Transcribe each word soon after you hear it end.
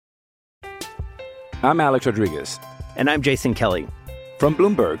I'm Alex Rodriguez. And I'm Jason Kelly. From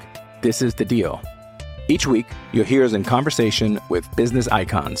Bloomberg, this is The Deal. Each week, you'll hear us in conversation with business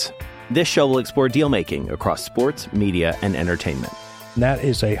icons. This show will explore deal-making across sports, media, and entertainment. That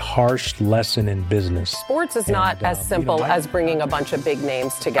is a harsh lesson in business. Sports is not as simple as bringing a bunch of big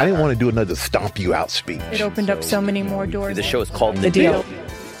names together. I didn't want to do another stomp you out speech. It opened up so many more doors. The show is called The Deal.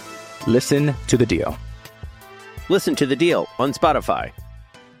 Listen to The Deal. Listen to The Deal on Spotify.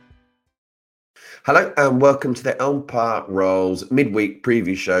 Hello and welcome to the Elm Park Rolls midweek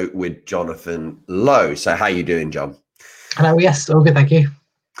preview show with Jonathan Lowe. So how you doing, John? Hello, yes, all good, thank you.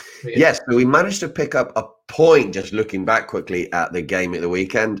 Yes, so we managed to pick up a point just looking back quickly at the game at the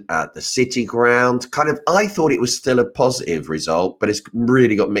weekend at the City Ground. I thought it was still a positive result, but it's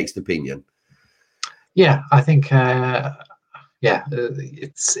really got mixed opinion. Yeah, I think, it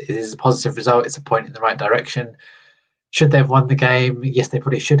is a positive result. It's a point in the right direction. Should they have won the game? Yes, they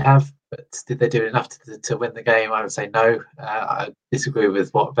probably should have, but did they do enough to win the game? I would say no. I disagree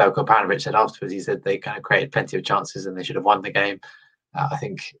with what Veljko Paunovic said afterwards. He said they kind of created plenty of chances and they should have won the game. I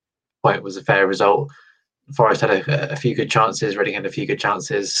think point was a fair result. Forest had a few good chances. Reading had a few good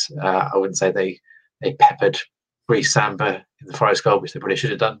chances. I wouldn't say they peppered Brice Samba in the Forest goal, which they probably should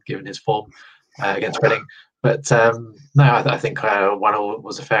have done given his form against Reading. But no, I think 1-1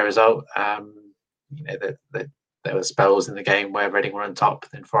 was a fair result. There were spells in the game where Reading were on top.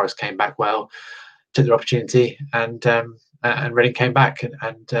 Then Forest came back well, took their opportunity, and Reading came back.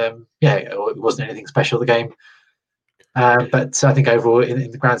 And it wasn't anything special, the game. But I think overall, in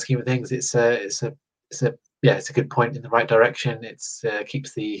the grand scheme of things, it's a good point in the right direction. It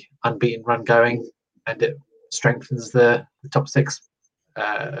keeps the unbeaten run going, and it strengthens the top six.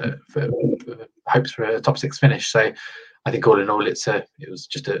 For hopes for a top six finish. So I think all in all, it was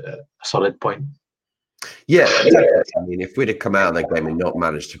just a solid point. Yeah, I mean, if we'd have come out of that game and not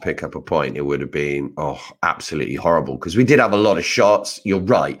managed to pick up a point, it would have been absolutely horrible, because we did have a lot of shots. You're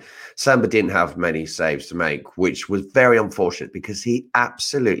right. Samba didn't have many saves to make, which was very unfortunate because he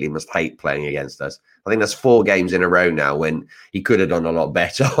absolutely must hate playing against us. I think that's 4 games in a row now when he could have done a lot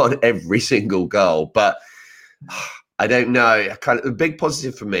better on every single goal. But I don't know. The big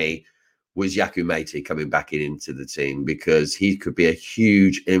positive for me was Yakou Meite coming back into the team, because he could be a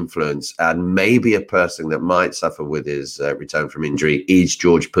huge influence, and maybe a person that might suffer with his return from injury is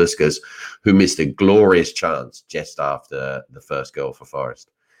George Puskas, who missed a glorious chance just after the first goal for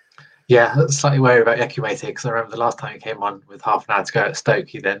Forest. Yeah, slightly worried about Yakou Meite, because I remember the last time he came on with half an hour to go at Stoke,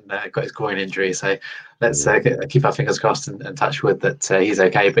 he then got his groin injury. So let's keep our fingers crossed and touch wood that he's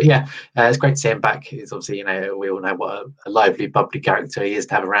okay. But yeah, it's great to see him back. He's obviously, we all know what a lively, bubbly character he is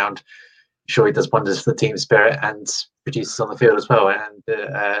to have around. I'm sure he does wonders for the team spirit and produces on the field as well. And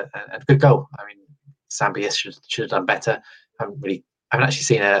good goal. I mean, Samba should have done better. I haven't actually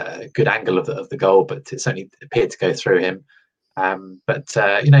seen a good angle of the goal, but it certainly appeared to go through him.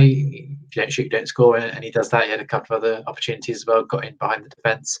 If you don't shoot, you don't score, and he does that. He had a couple of other opportunities as well, got in behind the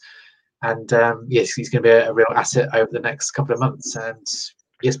defence, and yes, he's going to be a real asset over the next couple of months. And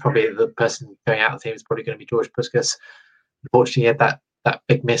yes, probably the person going out of the team is probably going to be George Puskas. Unfortunately, he had that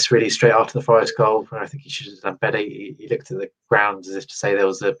big miss really straight after the Forest goal, where I think he should have done better. He looked at the ground as if to say there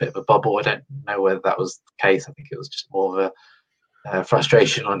was a bit of a bubble. I don't know whether that was the case. I think it was just more of a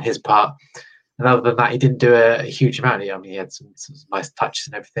frustration on his part. And other than that, he didn't do a huge amount. I mean, he had some nice touches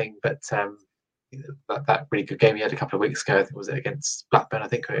and everything, but that really good game he had a couple of weeks ago, I think, was it against Blackburn, I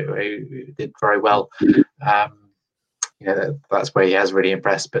think, where he did very well. That's where he has really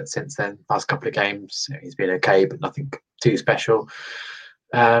impressed. But since then, last couple of games, he's been okay, but nothing too special.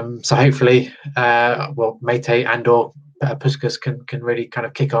 So hopefully, Meite and/or Puskas can really kind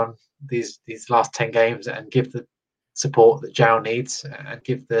of kick on these last 10 games and give the support that João needs, and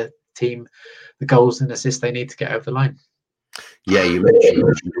give the team the goals and assists they need to get over the line. Yeah, you mentioned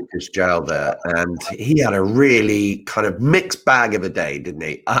Lucas João there, and he had a really kind of mixed bag of a day, didn't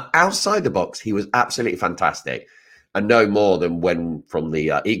he? Outside the box, he was absolutely fantastic, and no more than when from the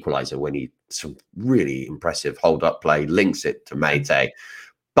equaliser, when he some really impressive hold-up play links it to Meite.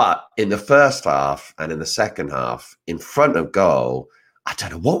 But in the first half and in the second half, in front of goal, I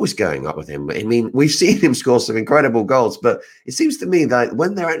don't know what was going on with him. I mean, we've seen him score some incredible goals, but it seems to me that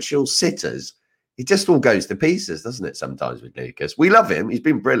when they're actual sitters, it just all goes to pieces, doesn't it, sometimes with Lucas? We love him. He's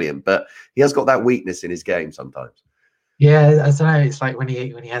been brilliant, but he has got that weakness in his game sometimes. Yeah, I don't know. It's like when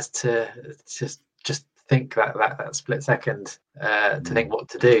he has to just think that split second to think what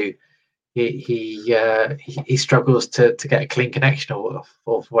to do. He struggles to get a clean connection or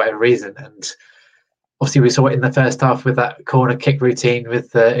for whatever reason. And obviously we saw it in the first half with that corner kick routine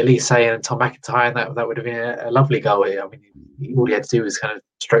with Elise and Tom McIntyre, and that would have been a lovely goal. I mean, all he had to do was kind of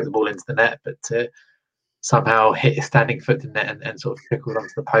stroke the ball into the net, but somehow hit his standing foot in it and sort of trickled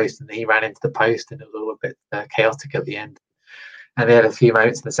onto the post, and he ran into the post, and it was all a bit chaotic at the end. And they had a few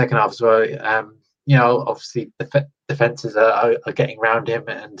moments in the second half as well. Obviously defenses are getting around him,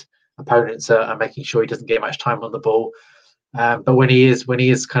 and opponents are making sure he doesn't get much time on the ball. But when he is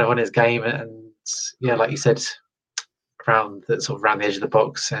kind of on his game, and like you said, around the edge of the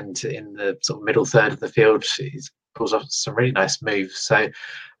box and in the sort of middle third of the field, he pulls off some really nice moves. So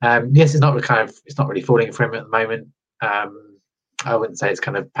yes, it's not really falling for him at the moment. I wouldn't say it's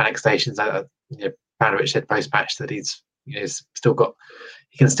kind of panic stations. Paunovic said post match that he's he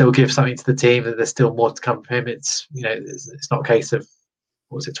can still give something to the team, that there's still more to come from him. It's not a case of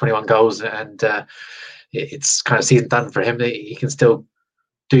 21 goals and it's kind of season done for him. He can still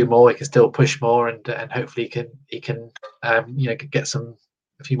do more, he can still push more, and hopefully he can get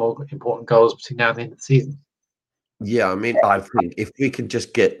a few more important goals between now and the end of the season. Yeah, I mean, I think if we can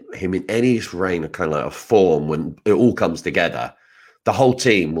just get him in any reign of kind of like a form when it all comes together, the whole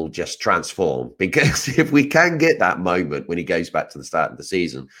team will just transform. Because if we can get that moment when he goes back to the start of the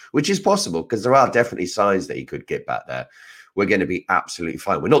season, which is possible, because there are definitely signs that he could get back there, we're going to be absolutely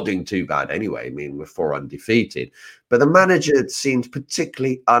fine. We're not doing too bad anyway. I mean, we're 4 undefeated. But the manager seemed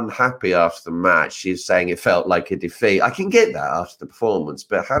particularly unhappy after the match. She's saying it felt like a defeat. I can get that after the performance,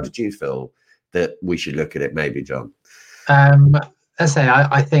 but how did you feel that we should look at it maybe, John?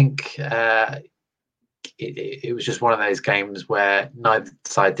 I think it was just one of those games where neither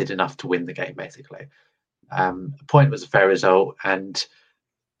side did enough to win the game, basically. A point was a fair result, and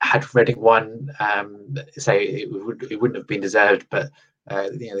had Reading won, it wouldn't have been deserved, but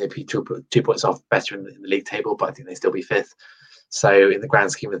they'd be 2 points off better in the league table, but I think they'd still be 5th. So in the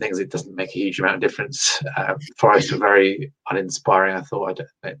grand scheme of things, it doesn't make a huge amount of difference. Forest were very uninspiring, I thought.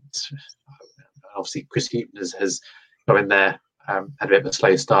 Obviously, Chris Hughton has got in there, had a bit of a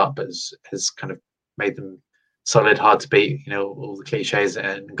slow start, but has kind of made them solid, hard to beat, all the cliches,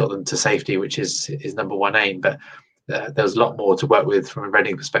 and got them to safety, which is his number one aim. But there was a lot more to work with from a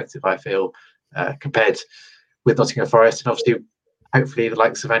Reading perspective, I feel, compared with Nottingham Forest. And obviously, hopefully, the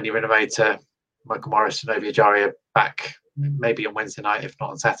likes of Andy Renovator, Michael Morris, and Ovie Ejaria are back maybe on Wednesday night, if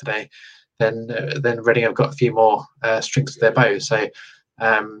not on Saturday. Then Reading have got a few more strings to their bow. So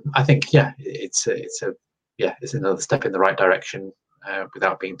I think, it's another step in the right direction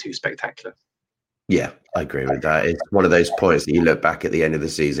without being too spectacular. Yeah, I agree with that. It's one of those points that you look back at the end of the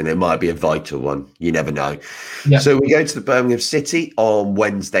season, it might be a vital one. You never know. Yeah. So we go to the Birmingham City on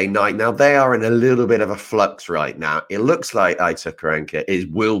Wednesday night. Now, they are in a little bit of a flux right now. It looks like Aitor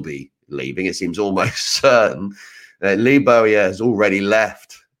Karanka will be leaving. It seems almost certain that Lee Bowyer has already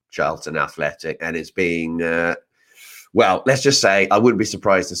left Charlton Athletic and is being, let's just say I wouldn't be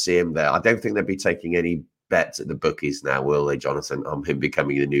surprised to see him there. I don't think they'll be taking any bets at the bookies now, will they, Jonathan, on him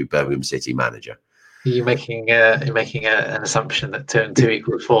becoming the new Birmingham City manager? Are you making an assumption that 2 and 2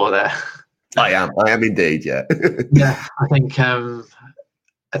 equals 4 there? I am indeed, yeah. Yeah, I think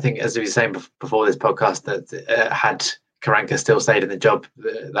as we were saying before this podcast, that had Karanka still stayed in the job,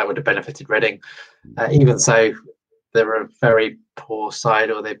 that would have benefited Reading. Even so, they're a very poor side,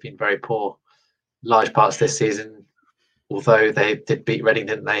 or they've been very poor large parts this season, although they did beat Reading,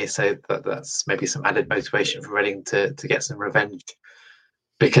 didn't they? So that's maybe some added motivation for Reading to get some revenge,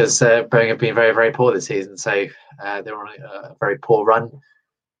 because Birmingham have been very, very poor this season. So they're on a very poor run,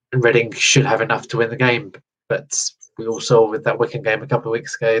 and Reading should have enough to win the game. But we all saw with that Wycombe game a couple of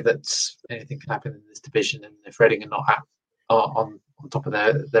weeks ago that anything can happen in this division, and if Reading are not on top of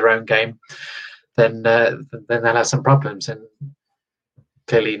their own game, then they'll have some problems. And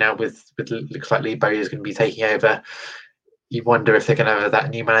clearly now with looks like Lee Bowyer is going to be taking over, you wonder if they're going to have that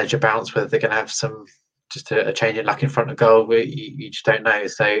new manager bounce, whether they're going to have just a change in luck in front of goal. You just don't know.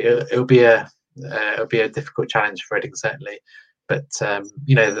 So it'll be a difficult challenge for Reading, certainly. But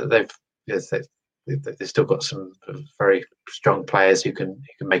they've still got some very strong players who can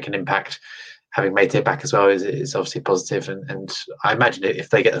make an impact. Having made it back as well is obviously positive, and I imagine if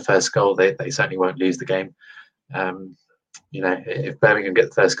they get the first goal, they certainly won't lose the game. If Birmingham get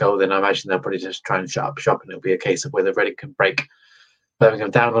the first goal, then I imagine they'll probably just try and shut up shop, and it'll be a case of whether Reading can break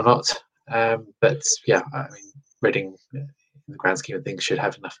Birmingham down or not. But yeah, I mean, Reading, in the grand scheme of things, should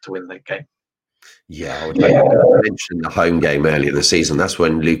have enough to win that game. Yeah, I would like to mention the home game earlier in the season. That's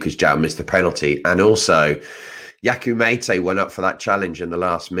when Lucas João missed the penalty, and also Yakou Mete went up for that challenge in the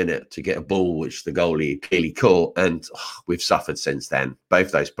last minute to get a ball which the goalie clearly caught, and we've suffered since then.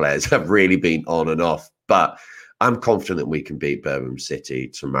 Both those players have really been on and off, but I'm confident we can beat Birmingham City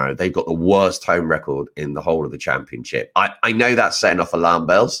tomorrow. They've got the worst home record in the whole of the Championship. I know that's setting off alarm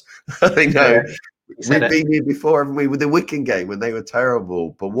bells. I know we've been here before, haven't we, with the Wycombe game when they were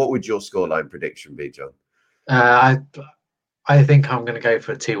terrible. But what would your scoreline prediction be, John? I think I'm going to go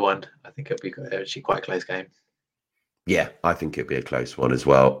for a 2-1. I think it'll be actually quite a close game. Yeah, I think it'll be a close one as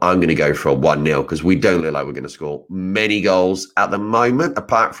well. I'm going to go for a 1-0 because we don't look like we're going to score many goals at the moment,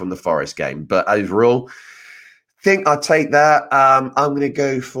 apart from the Forest game. But overall, I think I'll take that. I'm going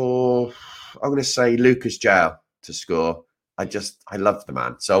to say Lucas João to score. I love the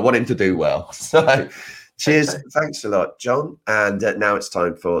man. So I want him to do well. So cheers. Thanks a lot, John. And now it's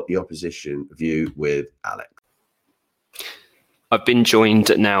time for the opposition view with Alex. I've been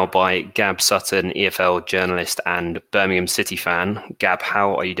joined now by Gab Sutton, EFL journalist and Birmingham City fan. Gab,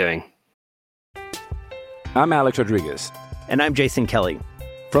 how are you doing? I'm Alex Rodriguez. And I'm Jason Kelly.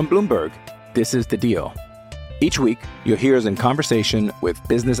 From Bloomberg, this is The Deal. Each week, you'll hear us in conversation with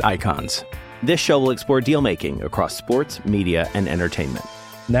business icons. This show will explore deal-making across sports, media, and entertainment.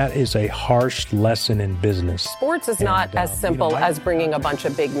 That is a harsh lesson in business. Sports is not as simple as bringing a bunch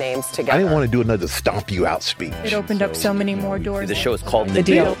of big names together. I didn't want to do another stomp you out speech. It opened up so many more doors. The show is called The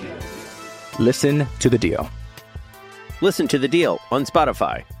Deal. Listen to The Deal. Listen to The Deal on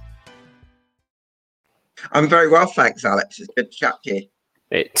Spotify. I'm very well, thanks, Alex. It's good to chat to you.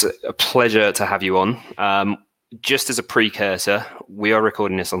 It's a pleasure to have you on. Just as a precursor, we are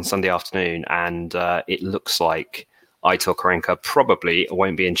recording this on Sunday afternoon, and it looks like Aitor Karanka probably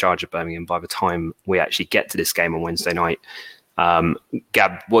won't be in charge of Birmingham by the time we actually get to this game on Wednesday night.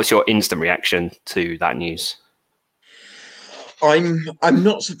 Gab, what's your instant reaction to that news? I'm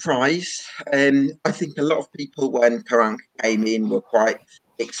not surprised. I think a lot of people, when Karanka came in, were quite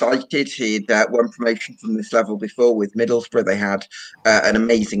excited. He'd won promotion from this level before with Middlesbrough. They had an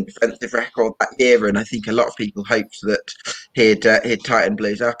amazing defensive record that year, and I think a lot of people hoped that he'd tighten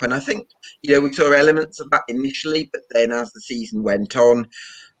Blues up. And I think, we saw elements of that initially, but then as the season went on,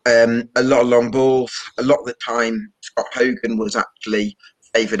 a lot of long balls. A lot of the time, Scott Hogan was actually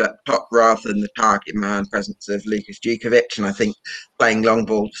favoured up top rather than the target man presence of Lukas Djukovic. And I think playing long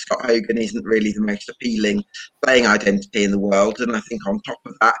ball to Scott Hogan isn't really the most appealing playing identity in the world. And I think on top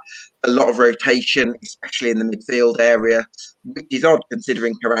of that, a lot of rotation, especially in the midfield area, which is odd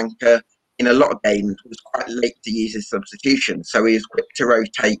considering Karanka in a lot of games was quite late to use his substitution. So he was quick to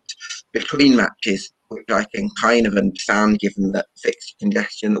rotate between matches, which I can kind of understand given the fixture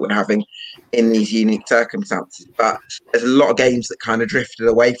congestion that we're having in these unique circumstances. But there's a lot of games that kind of drifted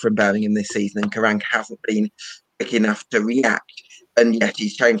away from Birmingham this season, and Karanka hasn't been quick enough to react. And yet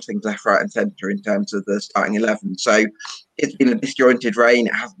he's changed things left, right and centre in terms of the starting 11. So it's been a disjointed reign.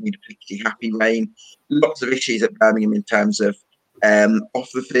 It hasn't been a particularly happy reign. Lots of issues at Birmingham in terms of off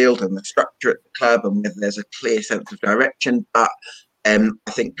the field and the structure at the club, and whether there's a clear sense of direction. But I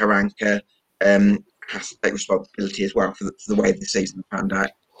think Karanka has to take responsibility as well for the way the season panned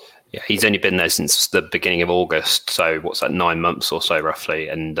out. Yeah, he's only been there since the beginning of August, so what's that, 9 months or so roughly.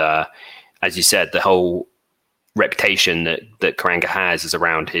 And as you said, the whole reputation that Karanka has is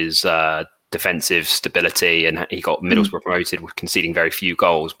around his defensive stability, and he got Middlesbrough promoted with conceding very few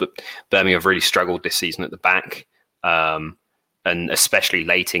goals. But Birmingham have really struggled this season at the back, and especially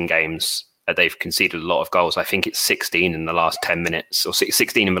late in games. They've conceded a lot of goals. I think it's 16 in the last 10 minutes, or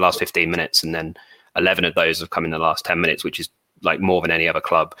 16 in the last 15 minutes, and then 11 of those have come in the last 10 minutes, which is like more than any other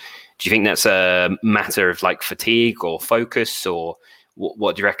club. Do you think that's a matter of like fatigue or focus, or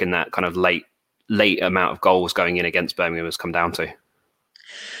what do you reckon that kind of late amount of goals going in against Birmingham has come down to?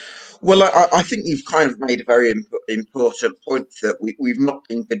 Well, I think you've kind of made a very important point that we've not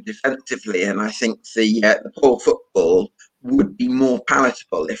been good defensively, and I think the poor football would be more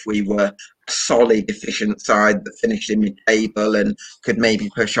palatable if we were a solid, efficient side that finished in mid-table and could maybe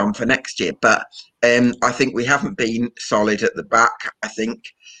push on for next year. But I think we haven't been solid at the back. I think,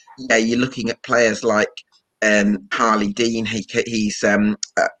 you're looking at players like Harley Dean. He's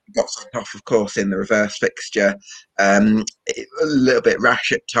got sent off, of course, in the reverse fixture. A little bit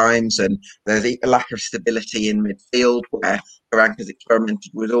rash at times, and there's a lack of stability in midfield where Karanka's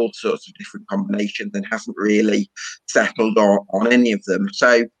experimented with all sorts of different combinations and hasn't really settled on any of them.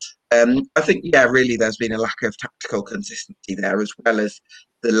 So I think, really, there's been a lack of tactical consistency there, as well as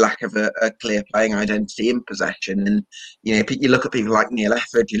the lack of a clear playing identity in possession. And, you look at people like Neil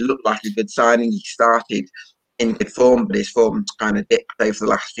Etheridge, he looked like a good signing. He started in good form, but his form's kind of dipped over the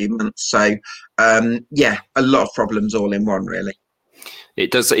last few months. So, a lot of problems all in one, really.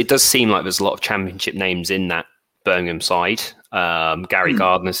 It does seem like there's a lot of championship names in that Birmingham side. Gary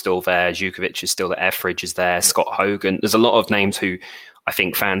Gardner's still there. Djukovic is still there. Etheridge is there. Scott Hogan. There's a lot of names who I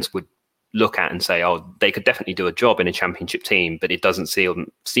think fans would look at and say, oh, they could definitely do a job in a championship team, but it doesn't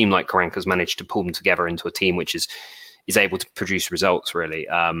seem like Karanka's managed to pull them together into a team which is able to produce results, really.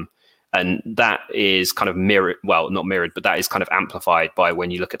 And that is kind of mirrored, well, not mirrored, but that is kind of amplified by when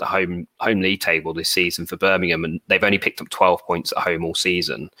you look at the home league table this season for Birmingham, and they've only picked up 12 points at home all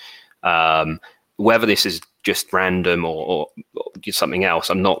season. Whether this is just random or just something else,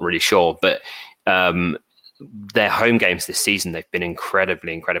 I'm not really sure. But their home games this season, they've been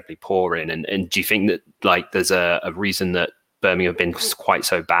incredibly poor in. And do you think that like there's a reason that Birmingham have been quite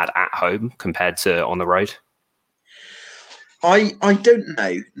so bad at home compared to on the road? I don't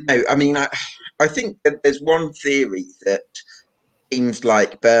know. No, I mean, I think that there's one theory that teams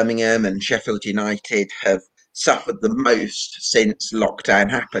like Birmingham and Sheffield United have suffered the most since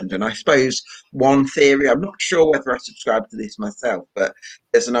lockdown happened. And I suppose one theory, I'm not sure whether I subscribe to this myself, but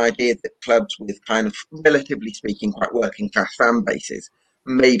there's an idea that clubs with kind of, relatively speaking, quite working class fan bases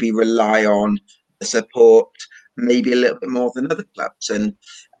maybe rely on the support maybe a little bit more than other clubs. And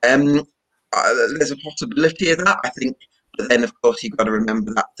there's a possibility of that, I think. But then, of course, you've got to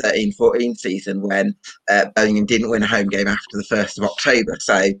remember that 13-14 season when Birmingham didn't win a home game after the 1st of October.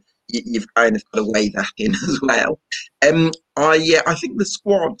 So you've kind of got to weigh that in as well. I think the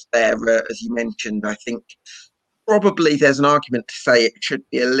squad there, as you mentioned, I think probably there's an argument to say it should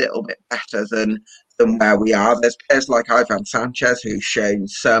be a little bit better than where we are. There's players like Ivan Sanchez who's shown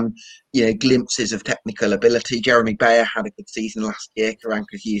some, glimpses of technical ability. Jeremy Bayer had a good season last year.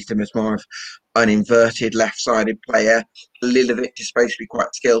 Karanka's used him as more of an inverted left-sided player. Lilovic is supposed to be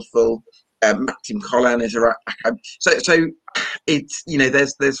quite skillful. Maxim Colin is a right back. So it's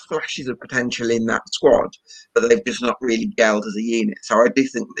there's flashes of potential in that squad, but they've just not really gelled as a unit. So I do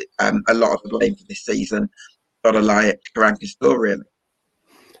think that a lot of the blame for this season got to lie at Karanka's door, really.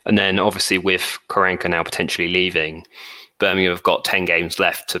 And then obviously with Karanka now potentially leaving, Birmingham have got 10 games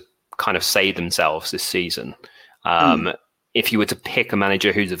left to kind of save themselves this season. If you were to pick a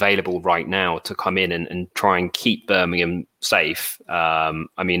manager who's available right now to come in and try and keep Birmingham safe,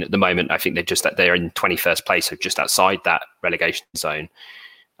 I mean, at the moment, I think they're in 21st place, so just outside that relegation zone.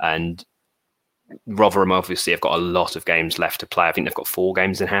 And Rotherham obviously have got a lot of games left to play. I think they've got 4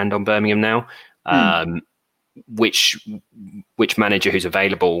 games in hand on Birmingham now. Which manager who's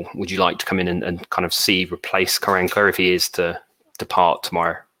available would you like to come in and kind of see replace Karanka if he is to depart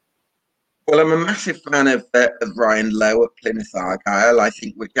tomorrow? Well, I'm a massive fan of Ryan Lowe at Plymouth Argyle. I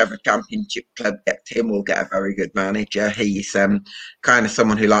think whichever championship club gets him will get a very good manager. He's kind of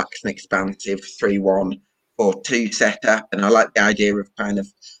someone who likes an expansive 3-1-4-2 setup, and I like the idea of kind of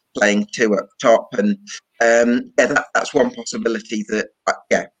playing 2 up top. And that's one possibility that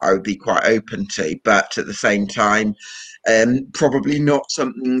I would be quite open to. But at the same time, probably not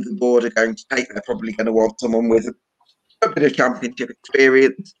something the board are going to take. They're probably going to want someone with a bit of championship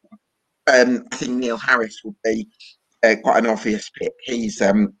experience. I think Neil Harris would be quite an obvious pick. He's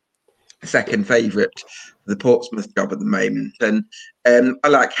second favourite for the Portsmouth job at the moment, and I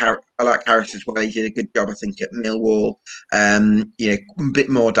like Harris as well. He did a good job, I think, at Millwall. A bit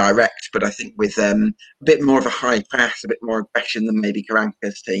more direct, but I think with a bit more of a high press, a bit more aggression than maybe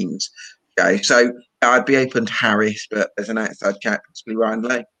Karanka's teams go. So I'd be open to Harris, but as an outside chat, possibly Ryan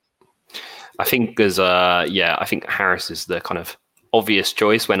Lowe. I think I think Harris is the kind of obvious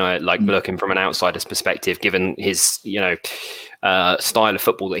choice when I looking from an outsider's perspective, given his style of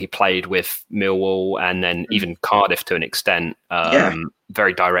football that he played with Millwall and then even Cardiff to an extent.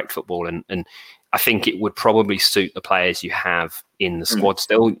 Very direct football, and I think it would probably suit the players you have in the squad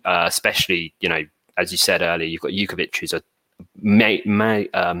still, especially as you said earlier, you've got Jukovic, who's a main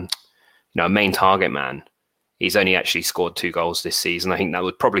target man. He's only actually scored 2 goals this season. I think that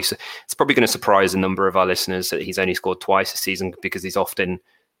it's probably going to surprise a number of our listeners that he's only scored twice this season, because he's often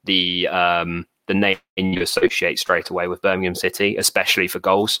the name you associate straight away with Birmingham City, especially for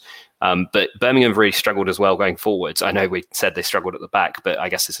goals. But Birmingham really struggled as well going forwards. I know we said they struggled at the back, but I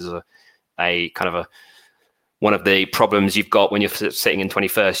guess this is a kind of one of the problems you've got when you're sitting in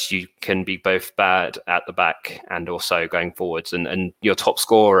 21st. You can be both bad at the back and also going forwards. And your top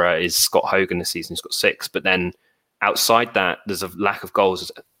scorer is Scott Hogan this season. He's got 6. But then outside that, there's a lack of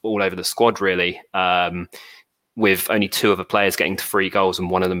goals all over the squad, really, with only 2 of the players getting to 3 goals and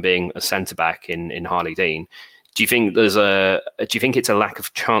one of them being a centre-back in Harley Dean. Do you think it's a lack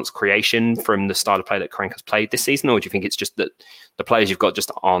of chance creation from the style of play that Karanka's played this season, or do you think it's just that the players you've got just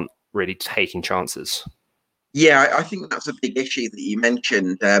aren't really taking chances? Yeah, I think that's a big issue that you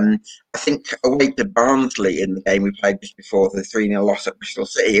mentioned. I think away to Barnsley in the game we played just before the 3-0 loss at Bristol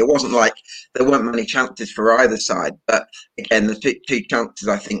City, it wasn't like there weren't many chances for either side. But again, the two chances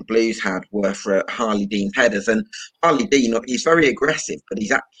I think Blues had were for Harley Dean's headers. And Harley Dean, he's very aggressive, but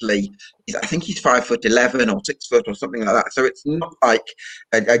I think he's 5'11" or 6 foot or something like that. So it's not like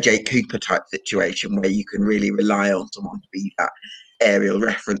a Jake Cooper type situation where you can really rely on someone to be that aerial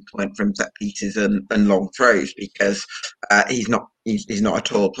reference went from set pieces and long throws, because he's not a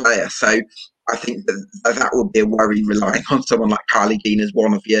tall player. So I think that would be a worry, relying on someone like Carly Dean as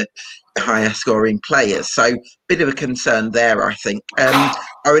one of your higher scoring players. So bit of a concern there, I think. I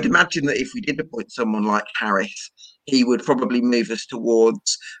would imagine that if we did appoint someone like Harris, he would probably move us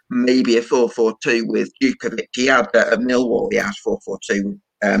towards maybe a 4-4-2 with Djukovic. He had at Millwall, he had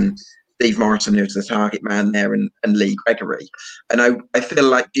 4-4-2. Steve Morrison, who's the target man there, and Lee Gregory. And I feel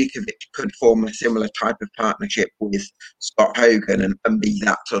like Djukovic could form a similar type of partnership with Scott Hogan and be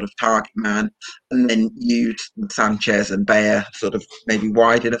that sort of target man, and then use Sanchez and Bayer sort of maybe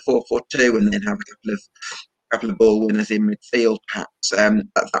wide in a 4-4-2, and then have a couple of ball winners in midfield, perhaps.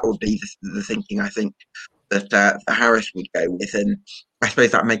 That would be the thinking, I think, that Harris would go with. And I suppose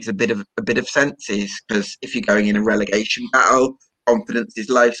that makes a bit of sense, is because if you're going in a relegation battle, confidence is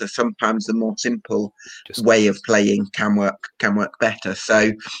low, so sometimes the more simple way of playing can work better.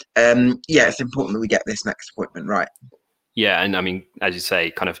 So it's important that we get this next appointment right. Yeah, and I mean, as you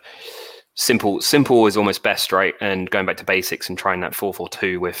say, kind of simple is almost best, right? And going back to basics and trying that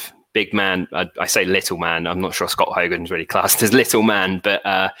 4-4-2 with big man. I say little man. I'm not sure Scott Hogan's really classed as little man,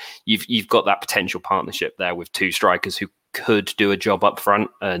 but you've got that potential partnership there with two strikers who could do a job up front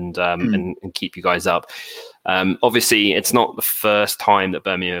and keep you guys up. Obviously, it's not the first time that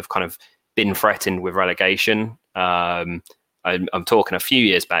Birmingham have kind of been threatened with relegation. I'm talking a few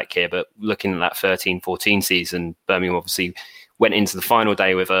years back here, but looking at that 13-14 season, Birmingham obviously went into the final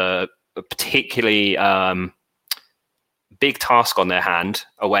day with a particularly big task on their hand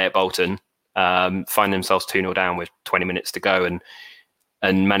away at Bolton, find themselves 2-0 down with 20 minutes to go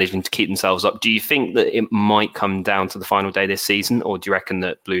and managing to keep themselves up. Do you think that it might come down to the final day this season, or do you reckon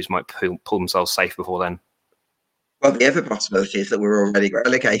that Blues might pull themselves safe before then? Well, the other possibility is that we're already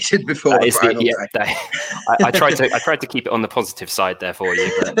relegated before the final day. I tried to keep it on the positive side there for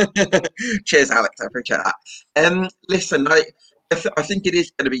you. But... Cheers, Alex. I appreciate that. Listen, I think it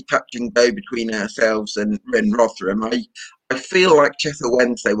is going to be touch and go between ourselves and Rotherham. I feel like Sheffield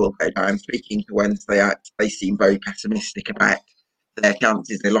Wednesday will go down. Speaking to Wednesday, they seem very pessimistic about their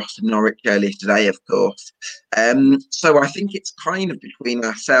chances. They lost to Norwich earlier today, of course. So I think it's kind of between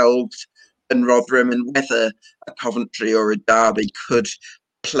ourselves and Rotherham, and whether a Coventry or a Derby could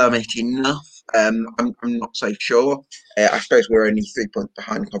plummet enough. I'm not so sure. I suppose we're only 3 points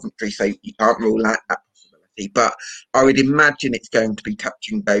behind Coventry, so you can't rule out that possibility. But I would imagine it's going to be touch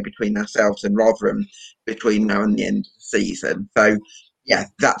and go between ourselves and Rotherham between now and the end of the season. So yeah,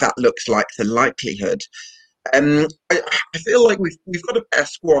 that looks like the likelihood. I feel like we've got a better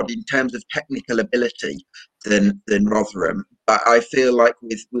squad in terms of technical ability than Rotherham, but I feel like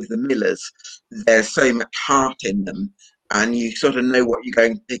with the Millers, there's so much heart in them, and you sort of know what you're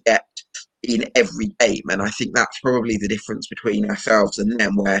going to get in every game. And I think that's probably the difference between ourselves and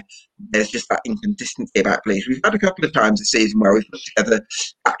them, where there's just that inconsistency about Blues. We've had a couple of times this season where we've put together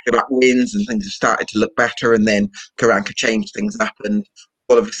back-to-back wins and things have started to look better, and then Karanka changed things up, and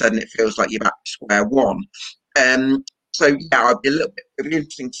all of a sudden it feels like you're back to square one. So yeah, it'd be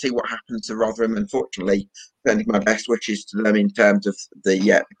interesting to see what happens to Rotherham. Unfortunately, sending my best wishes to them in terms of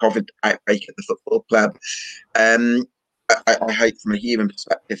the COVID outbreak at the football club. I hope from a human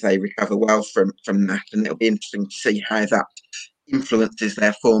perspective they recover well from that, and it'll be interesting to see how that influences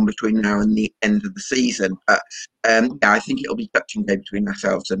their form between now and the end of the season. But I think it'll be touch and go between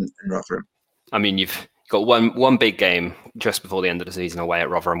ourselves and Rotherham. I mean, you've got one big game just before the end of the season away at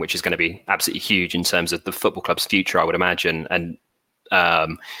Rotherham, which is going to be absolutely huge in terms of the football club's future, I would imagine, and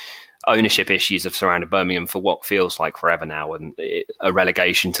ownership issues have surrounded Birmingham for what feels like forever now, and a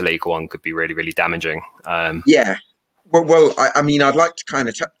relegation to League One could be really, really damaging. Well, I mean, I'd like to kind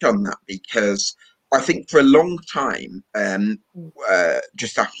of touch on that, because I think for a long time,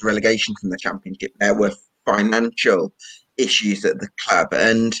 just after relegation from the Championship, there were financial issues at the club,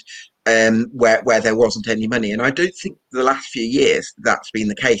 and where there wasn't any money. And I don't think the last few years that's been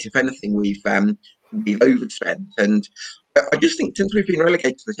the case. If anything, we've overspent. And I just think since we've been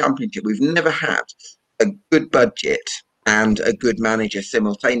relegated to the Championship, we've never had a good budget and a good manager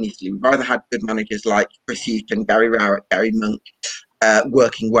simultaneously. We've either had good managers like Chris Hughton, Gary Rowett, Gary Monk,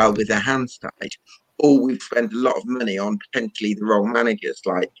 working well with their hands tied, or we've spent a lot of money on potentially the wrong managers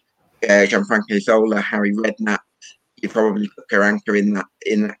like Gianfranco Zola, Harry Redknapp. You probably put Karanka in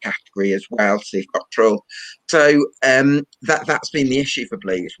that category as well, Steve Cottrell. So that's been the issue for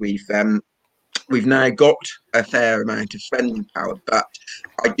Blues. We've now got a fair amount of spending power, but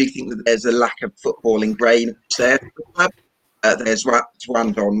I do think that there's a lack of footballing brain there for the club. There's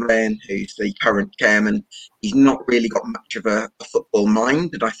Randon Wren, who's the current chairman. He's not really got much of a football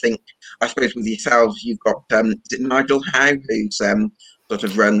mind, and I suppose with yourselves, you've got is it Nigel Howe, who's sort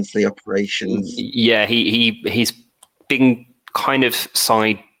of runs the operations. Yeah, he's been kind of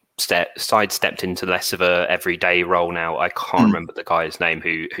sidestepped into less of a everyday role now. I can't remember the guy's name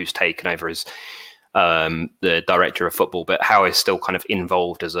who's taken over as the director of football, but Howe is still kind of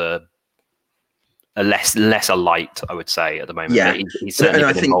involved as a less a light, I would say, at the moment. Yeah, he's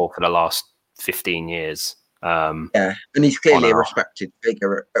certainly been involved for the last 15 years. Yeah, and he's clearly a respected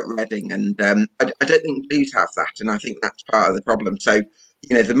figure at Reading, and I don't think Blues have that, and I think that's part of the problem. So,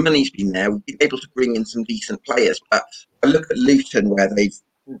 the money's been there. We've been able to bring in some decent players, but I look at Luton, where they've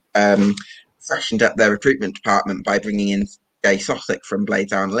freshened up their recruitment department by bringing in Jay Sossack from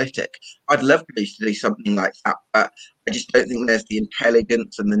Blades Analytic. I'd love Blues to do something like that, but I just don't think there's the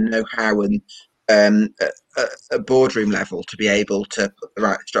intelligence and the know-how and a boardroom level to be able to put the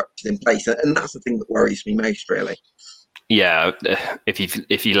right structures in place, and that's the thing that worries me most, really. Yeah,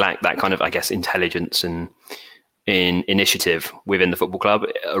 if you lack that kind of, I guess, intelligence and in initiative within the football club,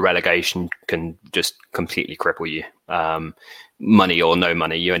 a relegation can just completely cripple you. Money or no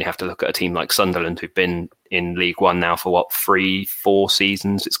money, you only have to look at a team like Sunderland, who've been in League One now for 3-4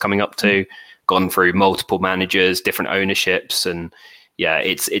 seasons. It's coming up to, gone through multiple managers, different ownerships, and yeah,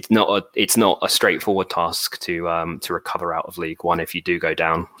 it's not a straightforward task to recover out of League One if you do go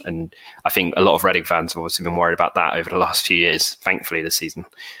down. And I think a lot of Reading fans have obviously been worried about that over the last few years. Thankfully, this season,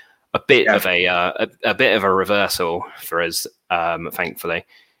 a bit of a reversal for us. Thankfully,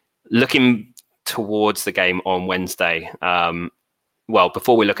 looking towards the game on Wednesday. Well,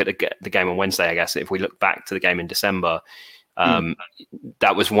 before we look at the game on Wednesday, I guess if we look back to the game in December,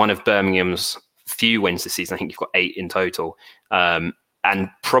 that was one of Birmingham's few wins this season. I think you've got 8 in total.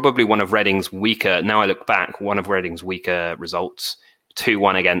 And probably one of Reading's weaker, now I look back, one of Reading's weaker results,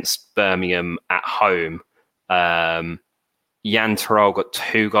 2-1 against Birmingham at home. Jan Terrell got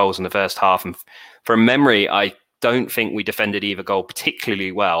 2 goals in the first half. And from memory, I don't think we defended either goal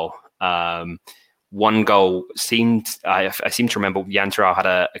particularly well. One goal I seem to remember Jan Terrell had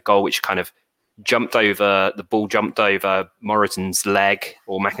a goal which kind of jumped over Morrison's leg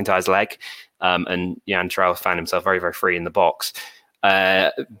or McIntyre's leg. And Jan Terrell found himself very, very free in the box.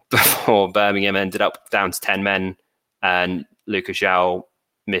 Before Birmingham ended up down to 10 men, and Lucas João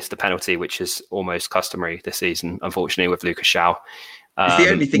missed a penalty, which is almost customary this season, unfortunately, with Lucas João. It's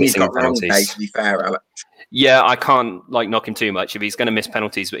the only thing he's got wrong, to be fair, Alex. Yeah, I can't knock him too much. If he's going to miss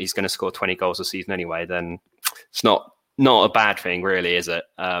penalties, but he's going to score 20 goals a season anyway, then it's not a bad thing, really, is it?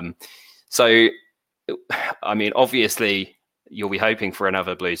 So, I mean, obviously, you'll be hoping for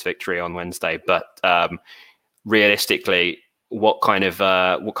another Blues victory on Wednesday, but realistically, what kind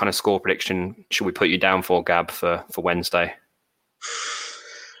of score prediction should we put you down for, Gab, for Wednesday?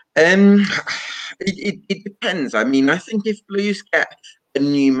 It depends. I mean, I think if Blues get a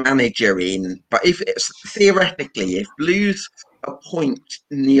new manager in, but if Blues appoint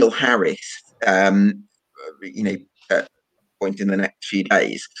Neil Harris, at point in the next few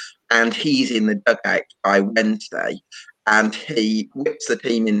days, and he's in the dugout by Wednesday, and he whips the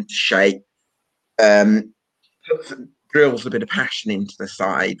team into shape, drills a bit of passion into the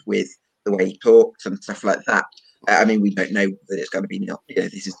side with the way he talks and stuff like that. I mean, we don't know that it's going to be Neil.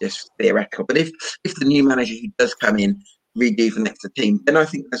 This is just theoretical. But if the new manager who does come in rejuvenates the team, then I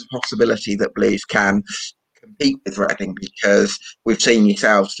think there's a possibility that Blues can compete with Reading, because we've seen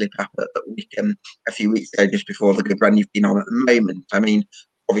yourselves slip up at Wycombe a few weeks ago, just before the good run you've been on at the moment. I mean,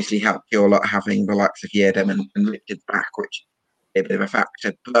 obviously helped you a lot having the likes of Yedem and Richard back, which is a bit of a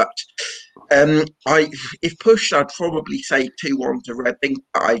factor. But if pushed, I'd probably say 2-1 to Reading.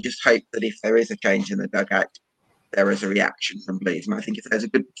 But I just hope that if there is a change in the dugout, there is a reaction from Blues. And I think if there's a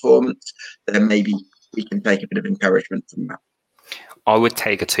good performance, then maybe we can take a bit of encouragement from that. I would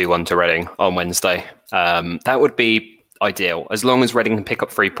take a 2-1 to Reading on Wednesday. That would be ideal. As long as Reading can pick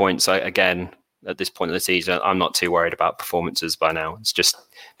up 3 points, again, at this point of the season, I'm not too worried about performances by now. It's just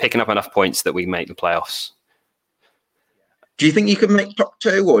picking up enough points that we make the playoffs. Do you think you can make top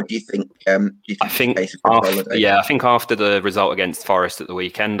 2, or do you think? I think after the result against Forest at the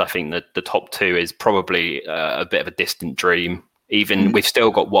weekend, I think that the top 2 is probably a bit of a distant dream. Even we've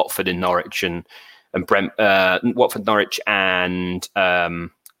still got Watford and Norwich and Watford, Norwich, and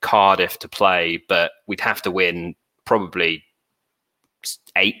Cardiff to play, but we'd have to win probably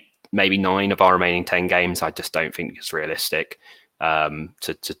 8, maybe 9 of our remaining 10 games. I just don't think it's realistic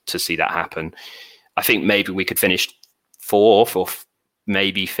to see that happen. I think maybe we could finish 4th or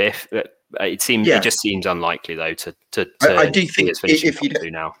maybe 5th. It just seems unlikely though to I do think it's finishing top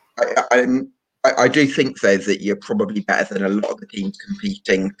 2 now. I do think, though, that you're probably better than a lot of the teams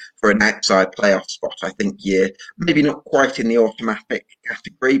competing for an outside playoff spot. I think you're maybe not quite in the automatic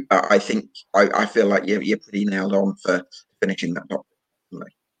category, but I think I feel like you're pretty nailed on for finishing that top.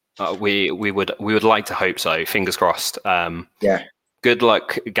 We would like to hope so. Fingers crossed. Yeah. Good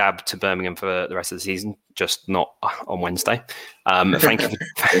luck, Gab, to Birmingham for the rest of the season. Just not on Wednesday. Thank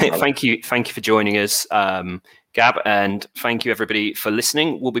you, thank you for joining us, Gab, and thank you everybody for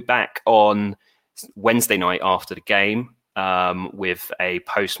listening. We'll be back on Wednesday night after the game with a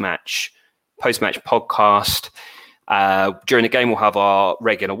post-match podcast. During the game, we'll have our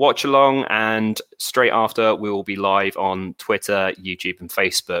regular watch along, and straight after, we will be live on Twitter, YouTube, and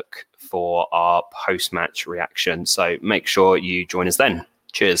Facebook for our post-match reaction. So make sure you join us then.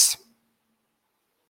 Cheers.